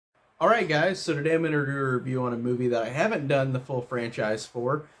Alright guys, so today I'm going to do a review on a movie that I haven't done the full franchise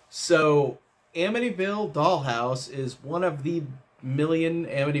for. So, Amityville Dollhouse is one of the million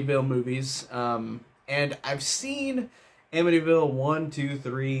Amityville movies. And I've seen Amityville 1, 2,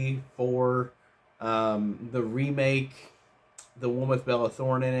 3, 4, the remake, the one with Bella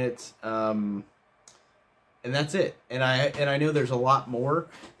Thorne in it, and that's it. And I know there's a lot more.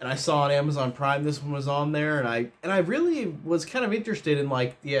 And I saw on Amazon Prime this one was on there, and I really was kind of interested in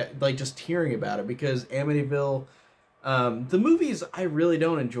like just hearing about it, because Amityville, the movies I really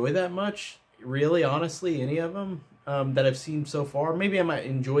don't enjoy that much. Really, honestly, any of them that I've seen so far. Maybe I might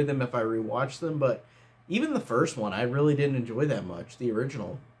enjoy them if I rewatch them, but even the first one I really didn't enjoy that much, the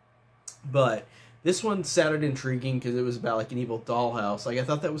original. But this one sounded intriguing because it was about like an evil dollhouse. Like, I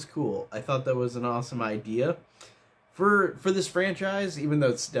thought that was cool. I thought that was an awesome idea for this franchise, even though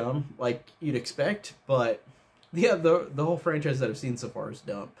it's dumb, like you'd expect. But yeah, the whole franchise that I've seen so far is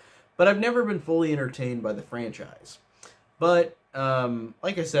dumb. But I've never been fully entertained by the franchise. But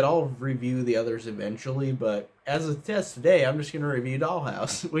like I said, I'll review the others eventually. But as a test today, I'm just going to review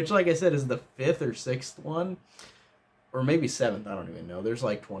Dollhouse, which, like I said, is the 5th or 6th one, or maybe 7th. I don't even know. There's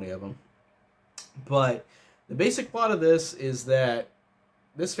like 20 of them. But the basic plot of this is that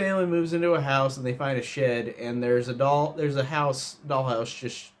this family moves into a house and they find a shed, and there's a dollhouse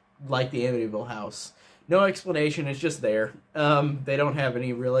just like the Amityville house. No explanation, it's just there. They don't have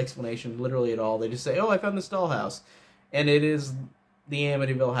any real explanation literally at all. They just say, "Oh, I found this dollhouse." And it is the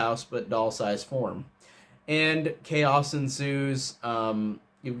Amityville house, but doll-sized form. And chaos ensues.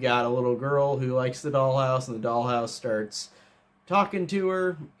 You've got a little girl who likes the dollhouse, and the dollhouse starts talking to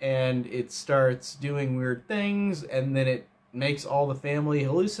her, and it starts doing weird things, and then it makes all the family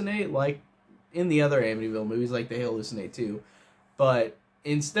hallucinate, like in the other Amityville movies, like they hallucinate too. But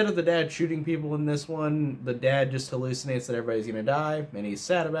instead of the dad shooting people in this one, the dad just hallucinates that everybody's gonna die, and he's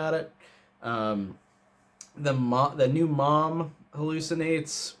sad about it. The new mom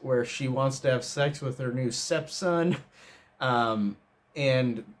hallucinates where she wants to have sex with her new stepson, and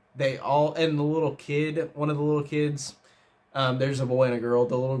the little kid, one of the little kids, there's a boy and a girl.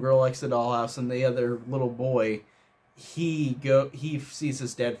 The little girl likes the dollhouse, and the other little boy, he sees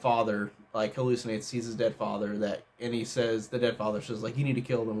his dead father, like hallucinates, sees his dead father, and he says, the dead father says, like, "You need to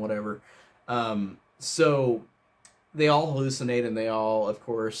kill them," whatever. So they all hallucinate, and they all, of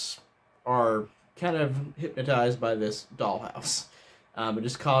course, are kind of hypnotized by this dollhouse. It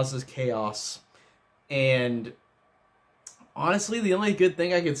just causes chaos. And honestly, the only good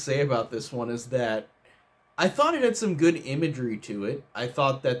thing I could say about this one is that I thought it had some good imagery to it. I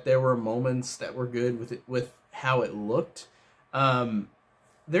thought that there were moments that were good with how it looked.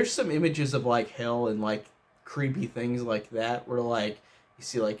 There's some images of like hell and like creepy things like that, where like you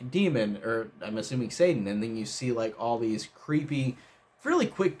see like a demon, or I'm assuming Satan, and then you see like all these creepy, really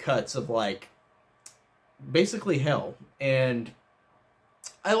quick cuts of like basically hell. And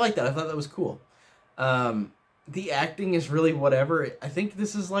I like that. I thought that was cool. The acting is really whatever. I think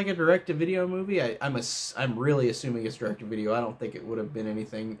this is like a direct-to-video movie. I'm really assuming it's direct-to-video. I don't think it would have been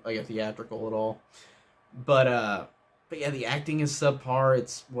anything like a theatrical at all. But yeah, the acting is subpar.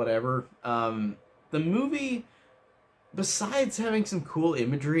 It's whatever. The movie, besides having some cool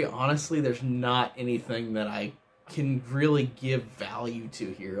imagery, honestly, there's not anything that I can really give value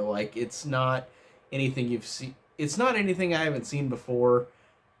to here. Like, it's not anything you've seen. It's not anything I haven't seen before,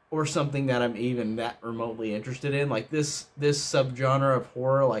 or something that I'm even that remotely interested in. Like this subgenre of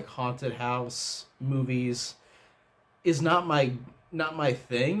horror, like haunted house movies, is not my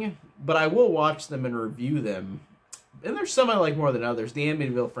thing, but I will watch them and review them. And there's some I like more than others. The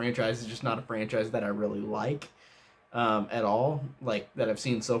Amityville franchise is just not a franchise that I really like at all, like that I've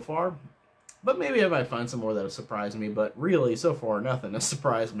seen so far. But maybe I might find some more that'll surprise me, but really, so far, nothing has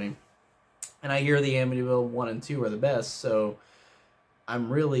surprised me. And I hear the Amityville 1 and 2 are the best, so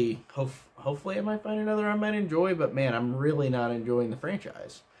I'm really, hopefully I might find another I might enjoy, but man, I'm really not enjoying the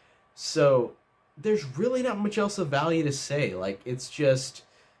franchise. So there's really not much else of value to say. Like, it's just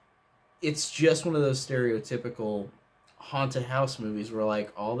one of those stereotypical haunted house movies where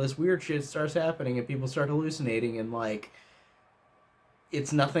like all this weird shit starts happening and people start hallucinating, and like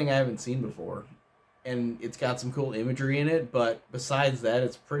it's nothing I haven't seen before. And it's got some cool imagery in it, but besides that,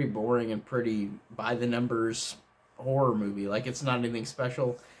 it's pretty boring and pretty by-the-numbers horror movie. Like, it's not anything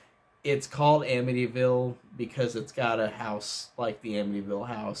special. It's called Amityville because it's got a house like the Amityville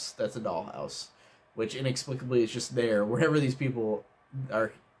house that's a dollhouse, which inexplicably is just there wherever these people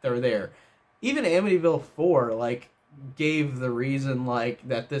are. They're there. Even Amityville 4 like gave the reason like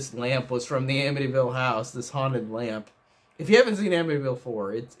that this lamp was from the Amityville house, this haunted lamp. If you haven't seen Amityville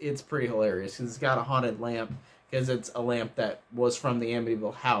 4, it's pretty hilarious because it's got a haunted lamp because it's a lamp that was from the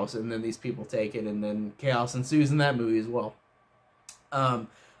Amityville house, and then these people take it, and then chaos ensues in that movie as well. I'd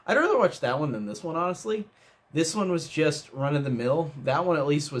rather watch that one than this one, honestly. This one was just run-of-the-mill. That one, at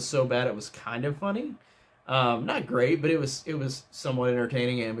least, was so bad it was kind of funny. Not great, but it was somewhat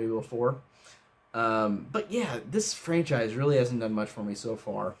entertaining, Amityville 4. But yeah, this franchise really hasn't done much for me so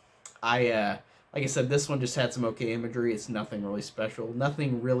far. Like I said, this one just had some okay imagery. It's nothing really special,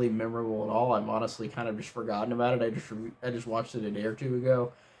 nothing really memorable at all. I've honestly kind of just forgotten about it. I just watched it a day or two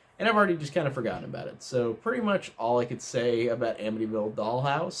ago, and I've already just kind of forgotten about it. So pretty much all I could say about Amityville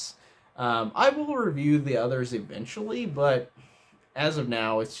Dollhouse. I will review the others eventually, but as of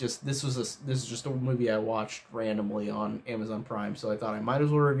now, it's just this is just a movie I watched randomly on Amazon Prime, so I thought I might as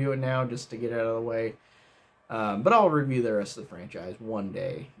well review it now just to get it out of the way. But I'll review the rest of the franchise one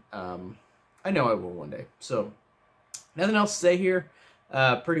day. I know I will one day. So, nothing else to say here.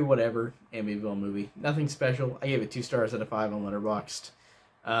 Pretty whatever Amityville movie. Nothing special. I gave it 2 stars out of 5 on Letterboxd.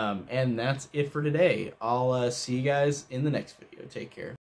 And that's it for today. I'll see you guys in the next video. Take care.